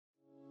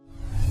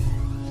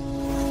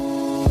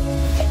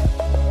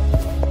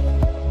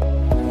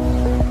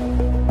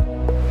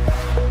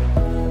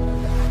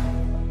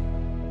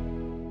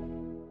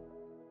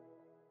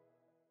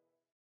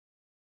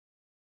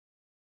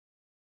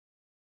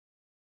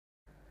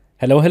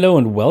Hello,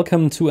 and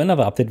welcome to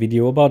another update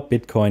video about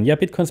Bitcoin. Yeah,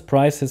 Bitcoin's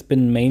price has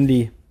been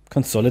mainly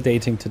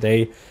consolidating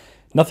today.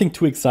 Nothing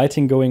too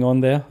exciting going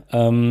on there.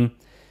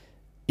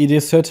 It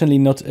is certainly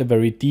not a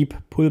very deep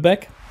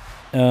pullback.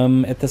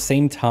 At the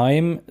same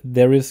time,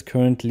 there is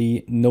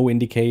currently no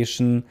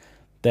indication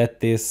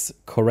that this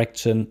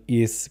correction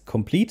is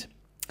complete.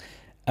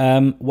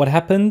 What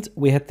happened?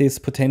 We had this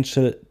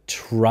potential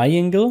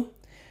triangle.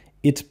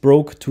 It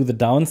broke to the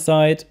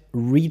downside,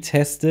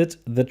 retested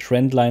the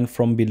trend line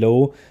from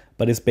below,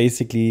 but is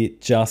basically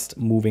just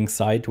moving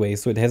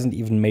sideways. So it hasn't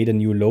even made a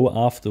new low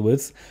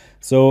afterwards.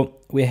 So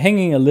we're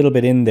hanging a little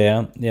bit in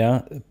there.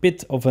 Yeah, a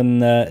bit of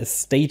a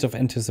state of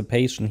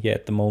anticipation here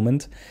at the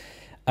moment.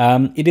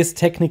 It is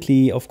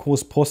technically, of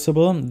course,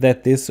 possible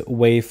that this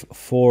wave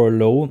 4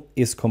 low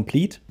is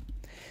complete.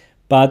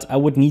 But I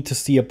would need to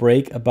see a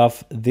break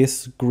above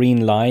this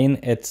green line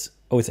at,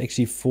 oh, it's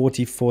actually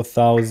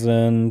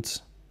 44,000.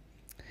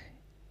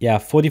 Yeah,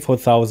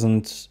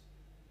 44,000.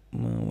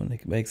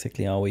 Where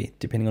exactly are we?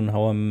 Depending on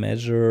how I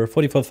measure,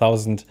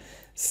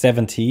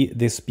 44,070,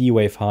 this B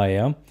wave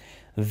higher.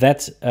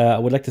 That I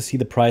would like to see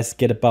the price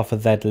get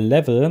above that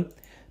level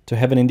to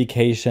have an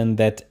indication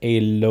that a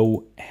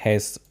low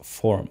has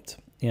formed.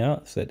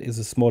 Yeah, so that is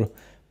a small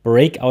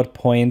breakout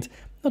point.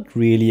 Not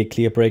really a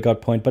clear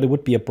breakout point, but it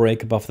would be a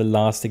break above the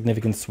last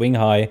significant swing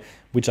high,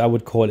 which I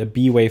would call a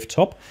B wave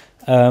top.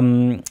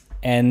 And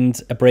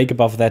a break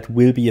above that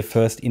will be a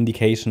first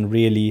indication,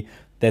 really,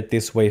 that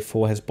this wave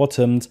 4 has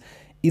bottomed.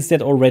 Is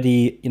that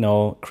already,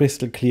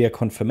 crystal clear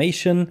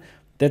confirmation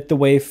that the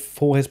wave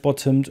 4 has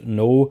bottomed?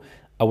 No,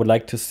 I would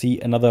like to see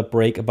another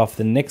break above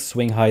the next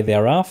swing high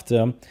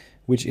thereafter,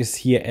 which is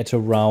here at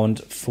around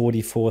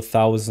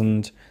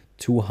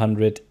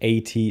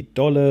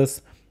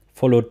 $44,280,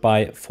 followed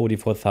by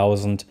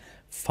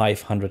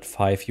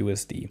 44,505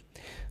 USD.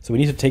 So we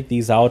need to take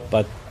these out,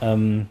 but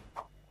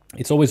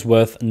it's always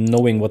worth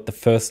knowing what the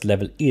first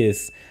level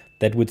is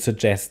that would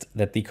suggest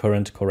that the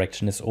current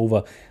correction is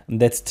over. And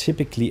that's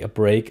typically a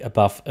break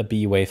above a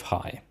B wave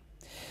high.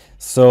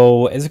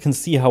 So as you can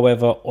see,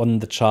 however, on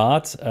the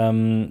chart,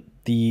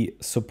 the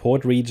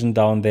support region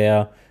down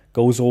there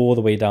goes all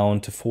the way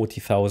down to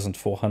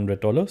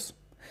 $40,400.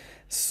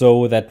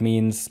 So that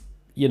means,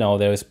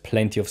 there is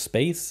plenty of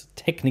space.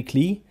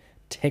 Technically,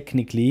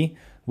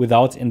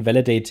 without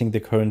invalidating the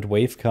current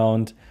wave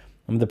count,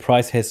 the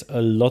price has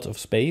a lot of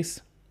space.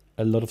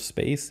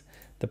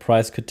 The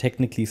price could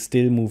technically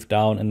still move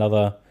down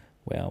another,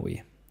 where are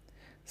we?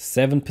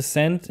 7%,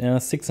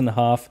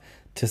 6.5%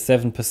 to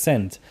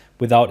 7%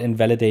 without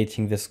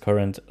invalidating this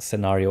current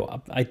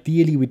scenario.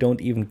 Ideally, we don't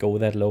even go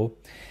that low.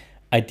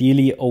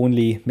 Ideally,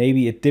 only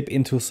maybe a dip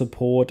into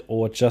support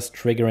or just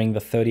triggering the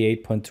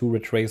 38.2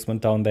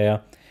 retracement down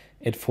there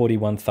at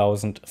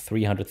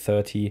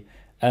 41,330.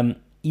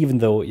 Even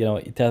though,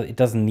 it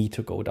doesn't need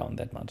to go down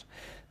that much.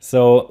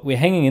 So we're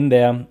hanging in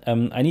there.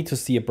 I need to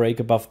see a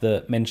break above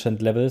the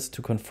mentioned levels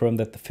to confirm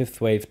that the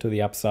fifth wave to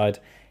the upside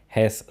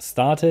has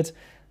started.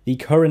 The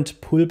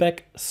current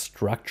pullback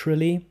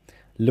structurally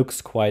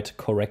looks quite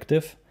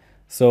corrective.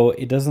 So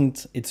it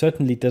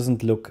certainly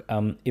doesn't look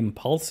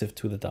impulsive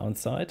to the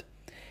downside.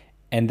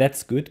 And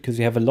that's good because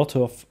you have a lot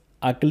of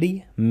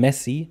ugly,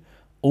 messy,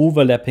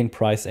 overlapping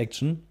price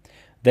action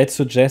that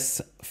suggests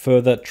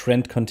further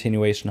trend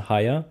continuation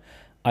higher.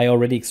 I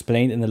already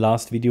explained in the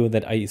last video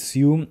that I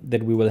assume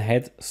that we will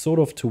head sort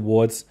of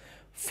towards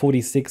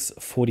 46,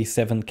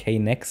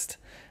 47K next,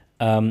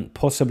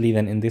 possibly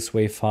then in this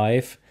wave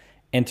 5,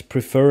 and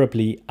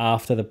preferably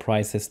after the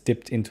price has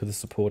dipped into the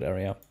support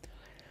area.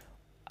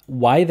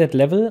 Why that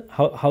level?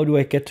 How do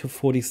I get to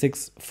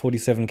 46,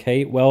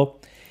 47K? Well,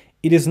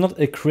 it is not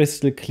a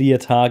crystal clear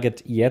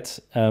target yet,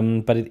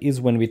 but it is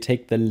when we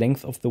take the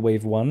length of the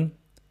wave 1.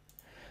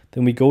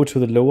 Then we go to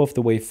the low of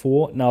the wave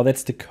 4. Now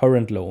that's the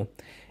current low.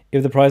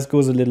 If the price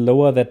goes a little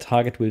lower, that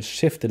target will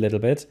shift a little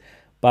bit.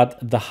 But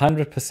the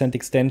 100%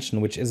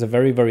 extension, which is a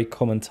very, very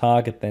common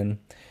target then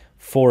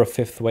for a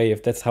fifth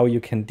wave, that's how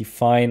you can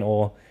define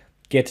or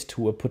get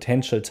to a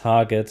potential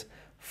target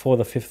for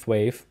the fifth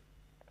wave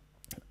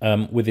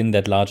within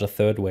that larger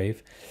third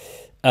wave.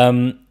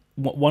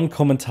 One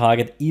common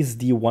target is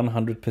the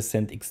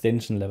 100%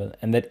 extension level,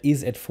 and that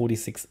is at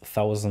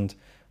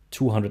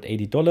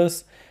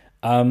 $46,280.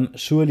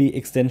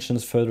 Surely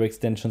further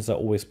extensions are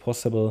always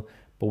possible,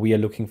 but we are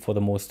looking for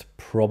the most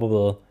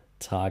probable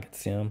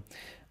targets.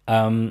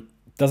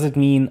 Does it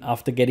mean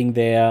after getting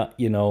there,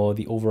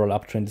 the overall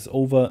uptrend is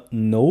over?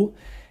 No.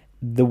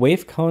 The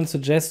wave count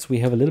suggests we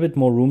have a little bit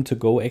more room to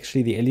go.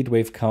 Actually, the Elliott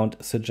Wave count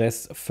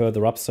suggests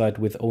further upside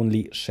with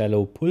only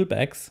shallow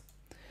pullbacks.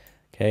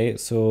 Okay,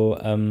 so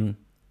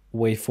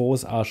wave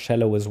 4s are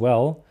shallow as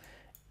well,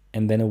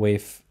 and then a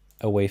wave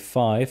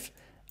 5.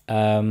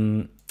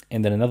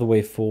 And then another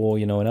wave 4,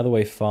 another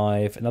wave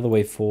 5, another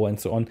wave 4, and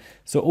so on.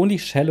 So only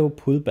shallow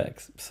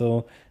pullbacks.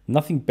 So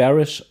nothing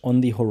bearish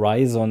on the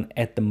horizon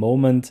at the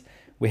moment.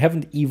 We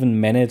haven't even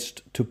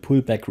managed to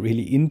pull back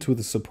really into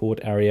the support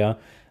area.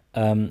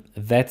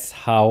 That's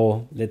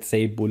how, let's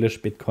say, bullish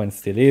Bitcoin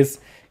still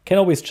is. Can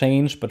always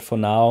change, but for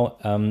now,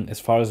 as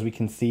far as we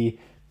can see,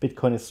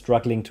 Bitcoin is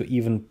struggling to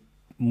even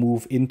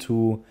move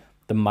into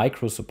the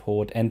micro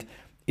support. And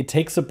it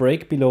takes a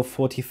break below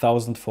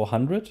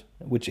 40,400,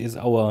 which is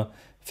our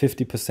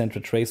 50%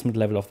 retracement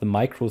level of the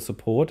micro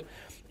support.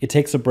 It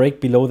takes a break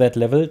below that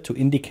level to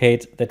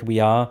indicate that we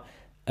are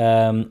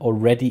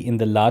already in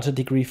the larger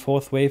degree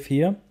fourth wave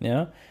here,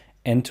 yeah,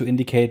 and to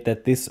indicate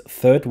that this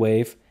third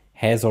wave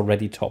has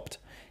already topped.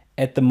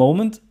 At the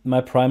moment,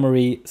 my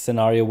primary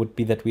scenario would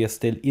be that we are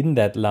still in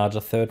that larger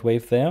third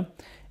wave there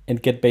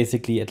and get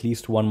basically at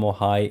least one more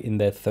high in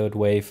that third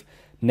wave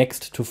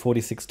next to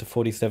 46 to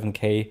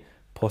 47K,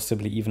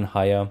 possibly even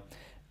higher.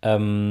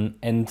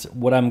 And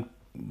what I'm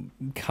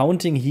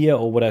counting here,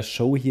 or what I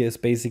show here, is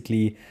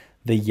basically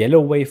the yellow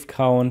wave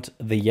count.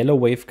 The yellow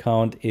wave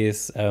count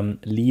is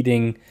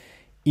leading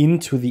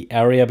into the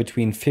area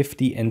between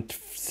 50 and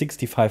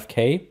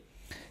 65K.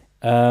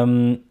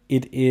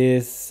 It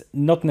is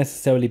not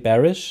necessarily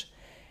bearish,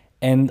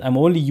 and I'm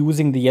only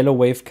using the yellow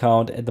wave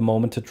count at the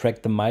moment to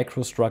track the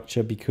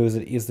microstructure because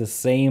it is the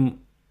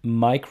same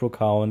micro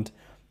count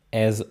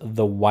as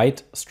the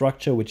white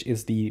structure, which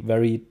is the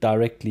very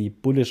directly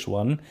bullish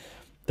one.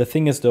 The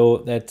thing is, though,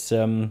 that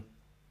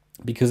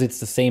because it's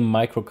the same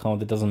micro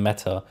count, it doesn't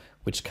matter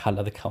which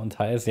color the count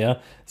has, yeah?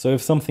 So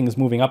if something is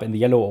moving up in the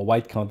yellow or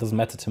white count, doesn't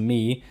matter to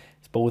me.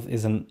 Both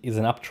is an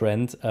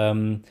uptrend.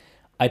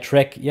 I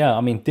track,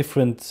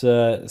 different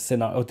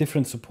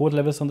different support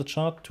levels on the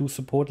chart, 2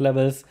 support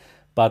levels,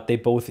 but they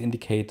both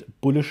indicate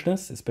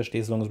bullishness,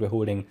 especially as long as we're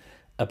holding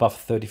above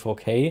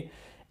 34K.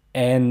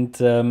 And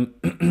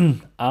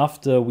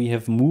after we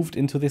have moved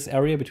into this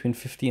area between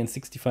 50 and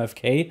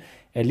 65K,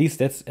 at least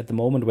that's at the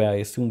moment where I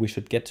assume we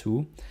should get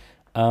to.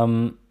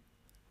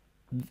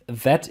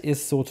 That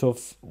is sort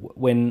of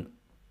when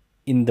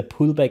in the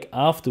pullback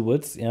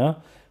afterwards, yeah,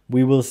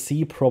 we will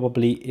see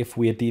probably if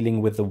we are dealing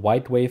with the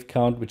white wave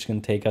count, which can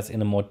take us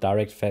in a more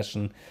direct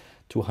fashion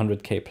to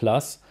 100K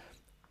plus,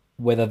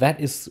 whether that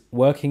is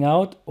working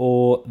out,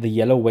 or the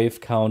yellow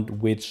wave count,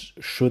 which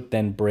should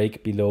then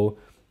break below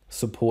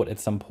support at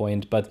some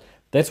point. But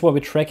that's why we're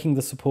tracking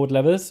the support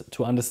levels,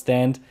 to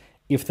understand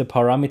if the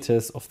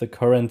parameters of the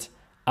current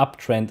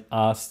uptrend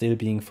are still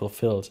being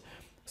fulfilled.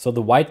 So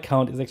the white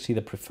count is actually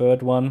the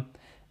preferred one,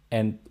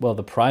 and well,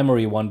 the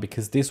primary one,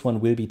 because this one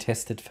will be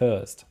tested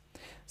first.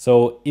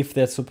 So if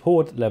that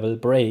support level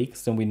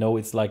breaks, then we know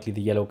it's likely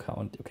the yellow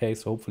count. Okay,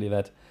 so hopefully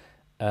that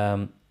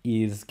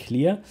is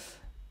clear.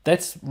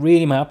 That's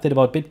really my update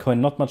about Bitcoin.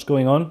 Not much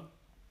going on.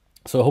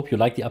 So I hope you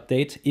liked the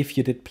update. If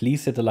you did,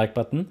 please hit the like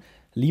button,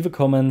 leave a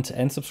comment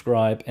and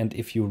subscribe. And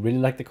if you really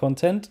like the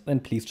content, then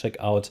please check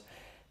out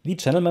the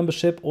channel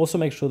membership. Also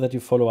make sure that you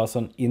follow us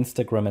on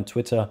Instagram and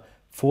Twitter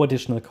for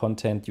additional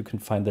content. You can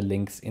find the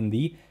links in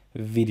the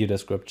video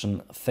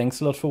description.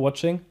 Thanks a lot for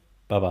watching.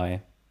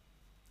 Bye-bye.